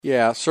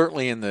Yeah,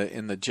 certainly in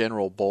the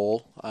general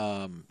bowl,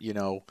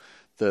 the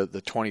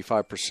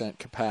 25%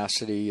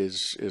 capacity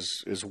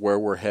is where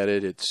we're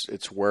headed.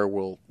 It's where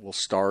we'll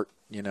start.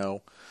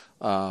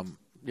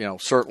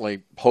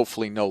 Certainly,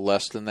 hopefully, no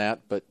less than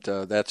that, but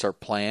that's our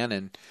plan.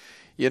 And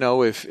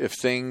if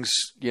things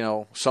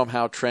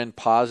somehow trend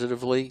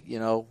positively,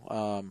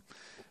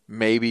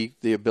 maybe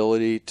the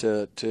ability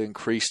to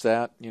increase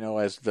that,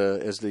 as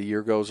the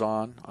year goes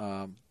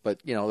on. But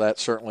that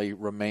certainly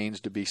remains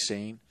to be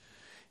seen.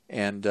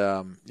 And,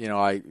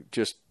 I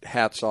just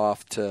hats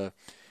off to,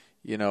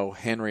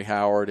 Henry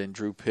Howard and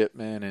Drew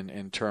Pittman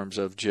in terms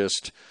of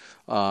just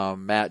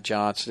Matt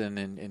Johnston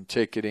in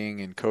ticketing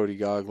and Cody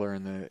Gogler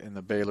in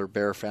the Baylor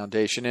Bear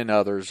Foundation and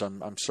others.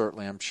 I'm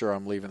sure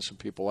I'm leaving some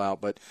people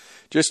out, but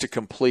just a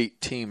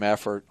complete team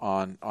effort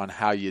on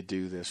how you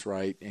do this,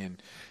 right?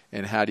 And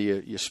how do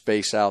you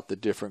space out the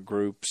different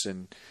groups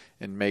and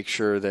make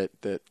sure that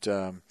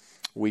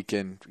we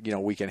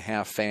can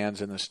have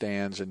fans in the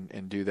stands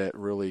and do that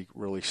really,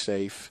 really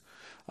safe.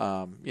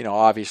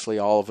 Obviously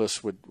all of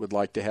us would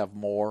like to have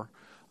more,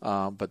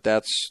 but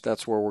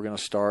that's where we're going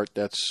to start.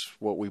 That's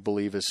what we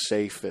believe is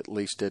safe, at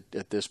least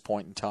at this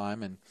point in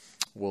time, and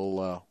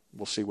we'll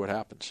see what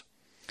happens.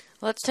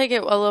 Let's take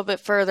it a little bit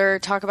further,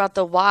 talk about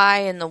the why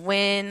and the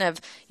when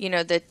of,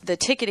 the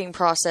ticketing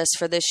process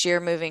for this year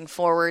moving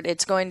forward.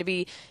 It's going to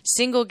be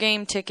single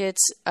game tickets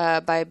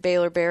by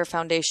Baylor Bear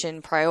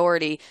Foundation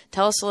priority.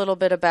 Tell us a little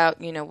bit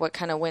about, what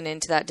kind of went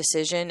into that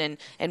decision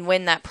and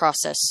when that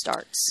process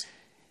starts.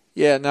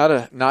 Yeah,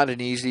 not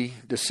an easy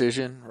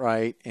decision,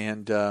 right?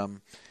 And,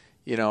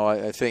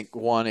 I think,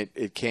 one,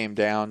 it came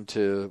down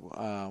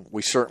to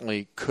we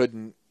certainly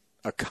couldn't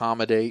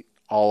accommodate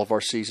all of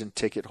our season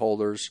ticket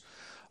holders.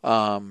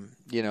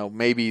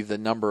 Maybe the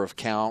number of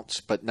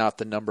counts, but not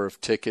the number of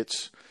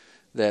tickets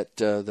that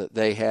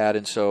they had.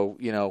 And so,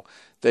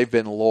 they've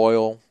been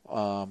loyal.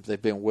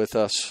 They've been with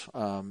us,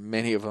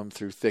 many of them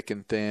through thick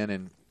and thin.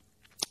 And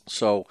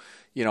so,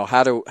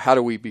 how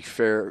do we be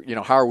fair?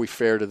 How are we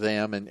fair to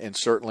them? And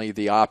certainly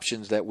the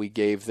options that we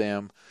gave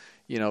them,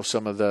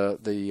 some of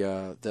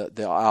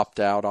the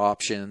opt-out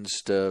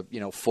options to,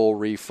 full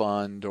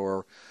refund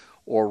or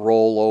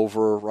roll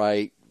over,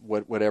 right?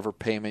 Whatever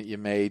payment you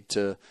made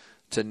to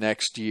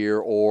next year,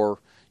 or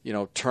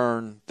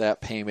turn that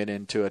payment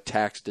into a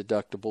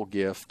tax-deductible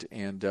gift.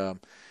 And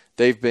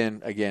they've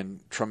been,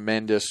 again,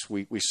 tremendous.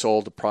 We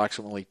sold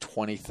approximately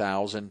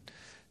 20,000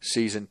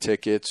 season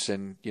tickets,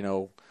 and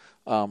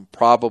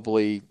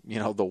probably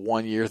the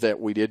one year that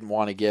we didn't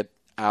want to get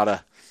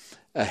out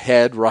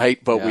ahead,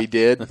 right? But we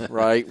did,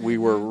 right? We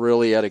were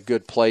really at a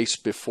good place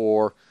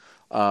before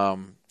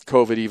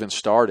COVID even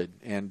started.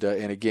 And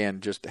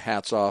again, just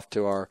hats off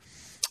to our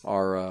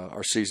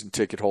season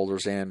ticket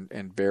holders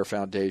and Bear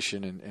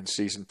Foundation and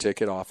season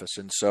ticket office.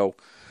 And so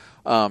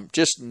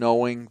just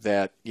knowing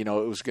that, it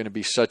was going to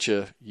be such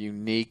a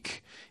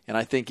unique, and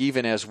I think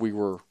even as we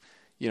were,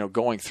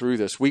 going through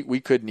this, we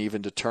couldn't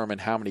even determine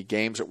how many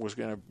games it was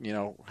going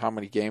to, how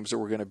many games there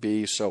were going to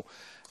be. So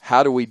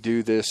how do we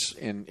do this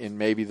in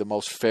maybe the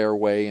most fair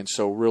way? And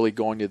so really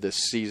going to the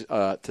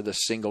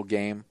single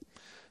game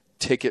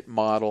ticket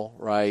model,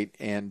 right?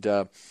 And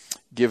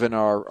given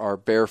our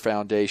Bear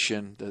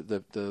Foundation,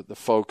 the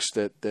folks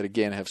that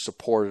again have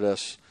supported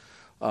us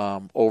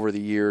over the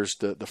years,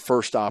 the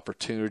first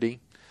opportunity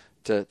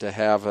to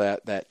have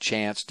that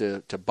chance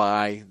to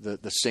buy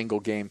the single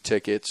game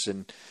tickets,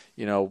 and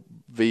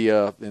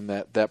via in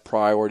that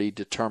priority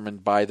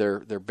determined by their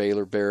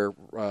Baylor Bear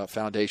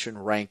Foundation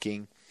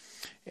ranking.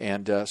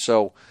 And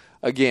so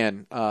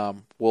again,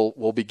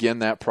 we'll begin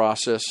that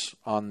process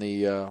on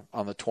the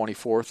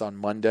 24th, on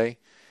Monday,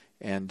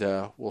 and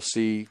we'll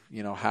see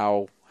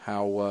how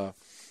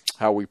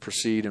we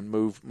proceed and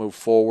move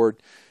forward.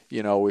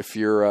 If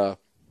you're a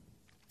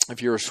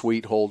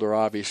suite holder,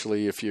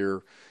 obviously, if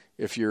you're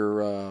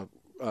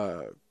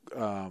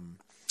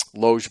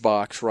loge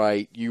box,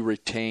 right, you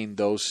retain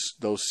those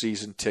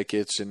season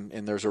tickets,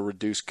 and there's a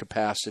reduced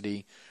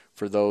capacity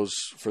for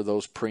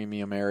those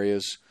premium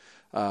areas.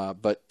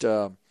 But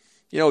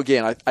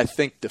again, I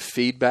think the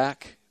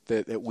feedback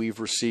that we've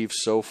received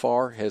so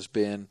far has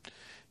been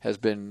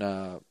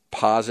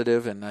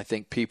positive, and I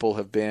think people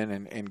have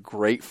been and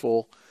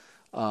grateful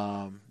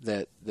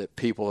that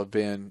people have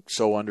been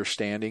so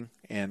understanding,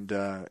 and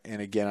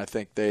again, I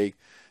think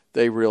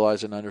they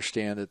realize and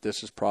understand that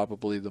this is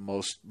probably the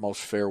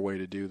most fair way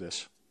to do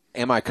this.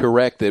 Am I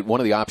correct that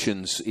one of the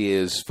options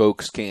is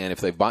folks can,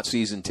 if they've bought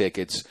season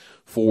tickets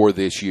for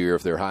this year,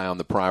 if they're high on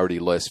the priority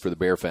list for the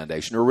Bear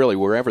Foundation, or really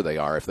wherever they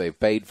are, if they've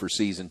paid for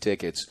season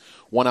tickets,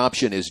 one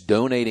option is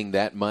donating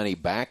that money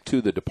back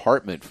to the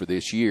department for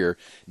this year,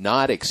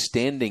 not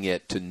extending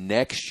it to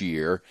next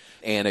year.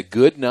 And a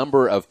good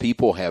number of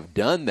people have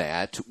done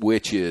that,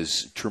 which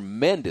is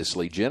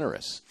tremendously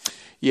generous.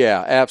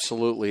 Yeah,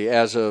 absolutely.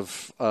 As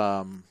of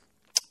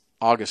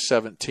August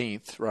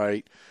 17th,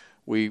 right,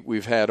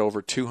 we've had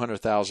over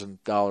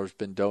 $200,000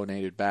 been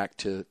donated back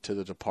to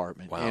the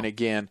department. Wow. And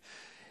again,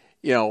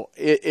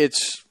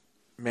 it's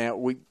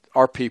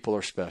our people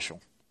are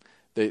special.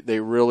 They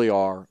really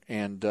are.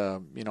 And,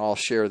 I'll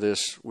share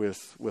this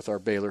with our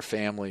Baylor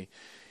family.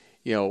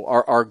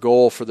 Our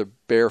goal for the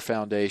Bear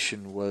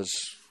Foundation was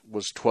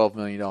 $12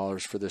 million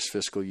for this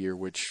fiscal year,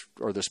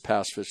 this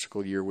past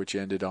fiscal year, which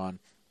ended on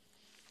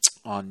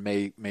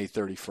May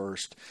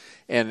 31st.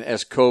 And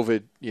as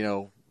COVID,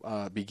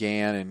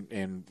 began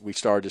and we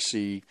started to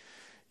see,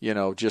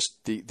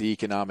 just the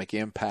economic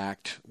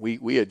impact,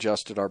 we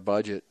adjusted our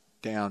budget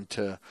down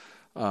to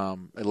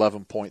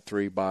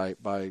 11.3 by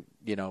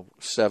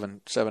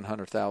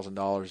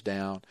 $700,000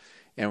 down,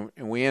 and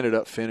we ended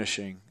up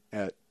finishing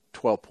at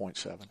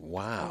 12.7.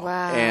 Wow.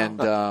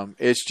 And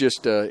it's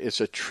just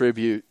it's a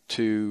tribute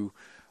to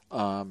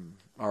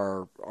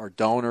our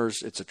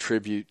donors. It's a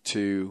tribute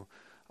to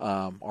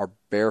our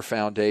Bear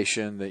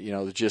Foundation.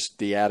 That just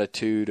the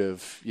attitude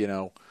of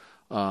we're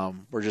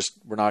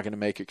not going to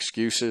make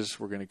excuses.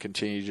 We're going to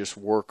continue to just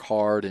work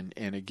hard.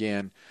 And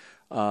again,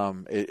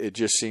 it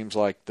just seems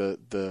like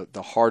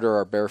the harder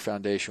our Bear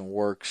Foundation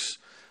works,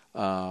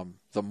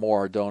 the more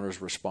our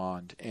donors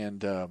respond.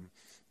 And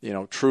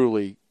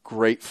truly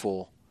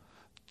grateful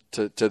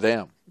to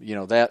them.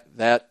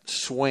 That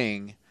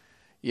swing,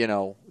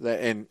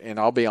 and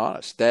I'll be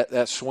honest,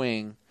 that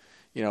swing,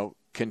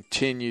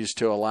 continues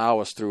to allow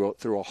us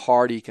through a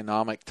hard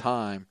economic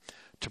time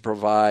to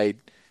provide,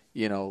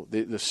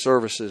 the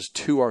services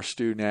to our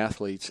student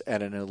athletes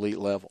at an elite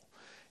level.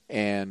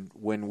 And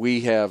when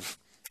we have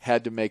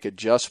had to make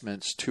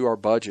adjustments to our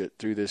budget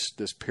through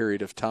this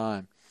period of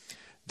time,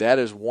 that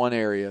is one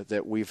area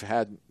that we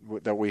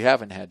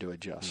haven't had to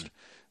adjust.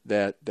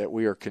 That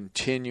we are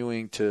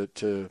continuing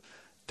to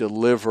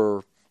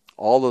deliver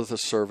all of the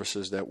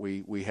services that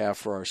we have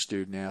for our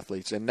student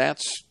athletes, and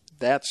that's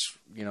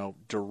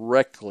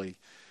directly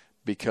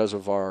because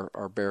of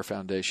our Bear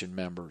Foundation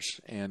members,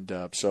 and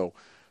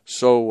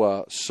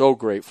so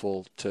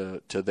grateful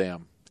to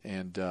them.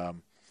 And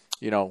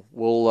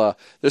we'll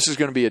this is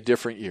going to be a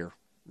different year,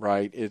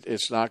 right?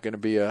 It's not going to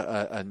be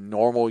a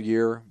normal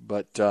year,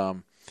 but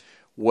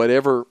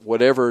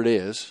whatever it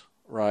is,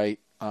 right?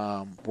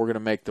 We're going to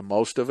make the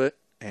most of it,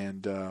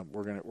 and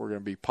we're going to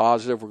be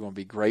positive. We're going to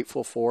be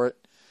grateful for it,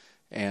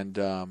 and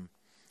I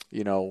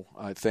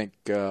think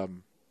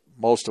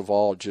most of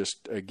all,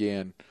 just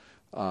again,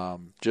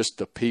 just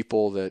the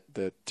people that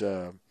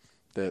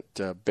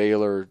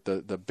Baylor,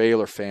 the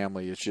Baylor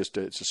family is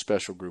it's a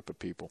special group of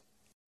people.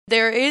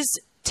 There is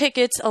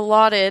tickets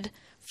allotted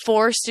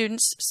for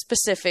students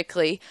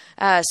specifically.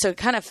 So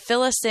kind of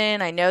fill us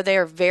in. I know they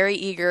are very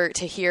eager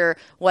to hear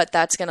what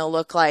that's going to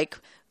look like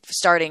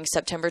starting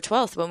September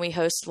 12th when we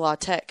host La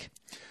Tech.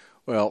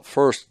 Well,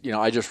 first,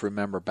 I just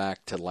remember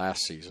back to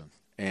last season,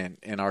 and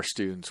our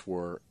students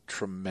were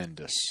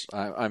tremendous.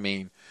 I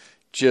mean,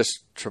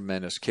 just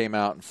tremendous. Came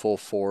out in full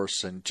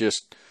force and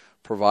just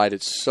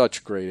provided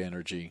such great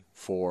energy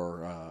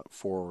for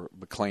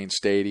McLean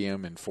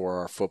Stadium and for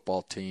our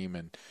football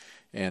team,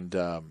 and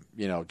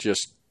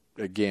just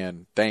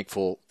again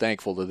thankful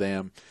to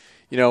them.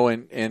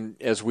 And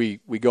as we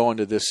go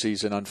into this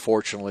season,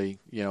 unfortunately,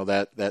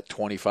 that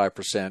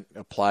 25%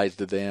 applies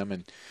to them,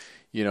 and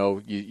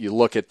you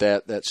look at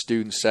that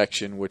student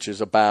section, which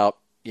is about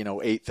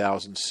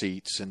 8,000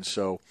 seats, and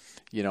so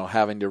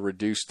having to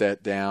reduce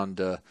that down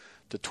to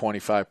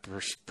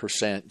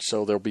 25%,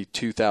 so there'll be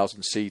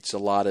 2,000 seats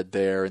allotted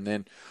there. And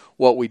then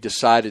what we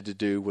decided to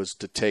do was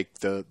to take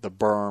the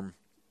berm,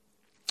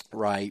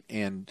 right,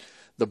 and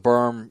the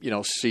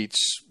berm seats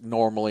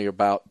normally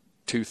about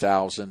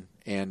 2,000.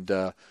 And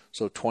so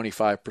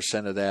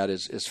 25% of that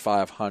is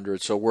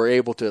 500. So we're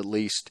able to at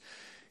least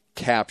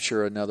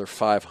capture another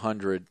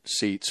 500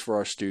 seats for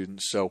our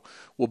students. So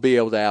we'll be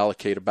able to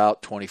allocate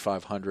about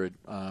 2,500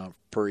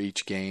 per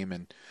each game.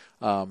 And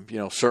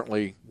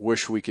certainly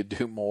wish we could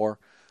do more,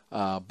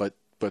 but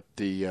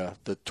the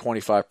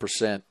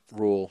 25%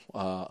 rule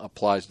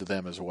applies to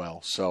them as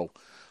well. So,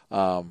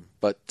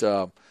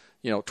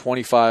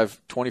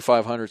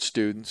 2,500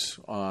 students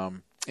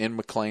in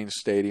McLean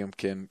Stadium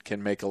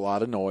can make a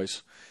lot of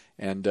noise,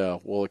 and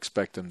we'll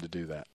expect them to do that.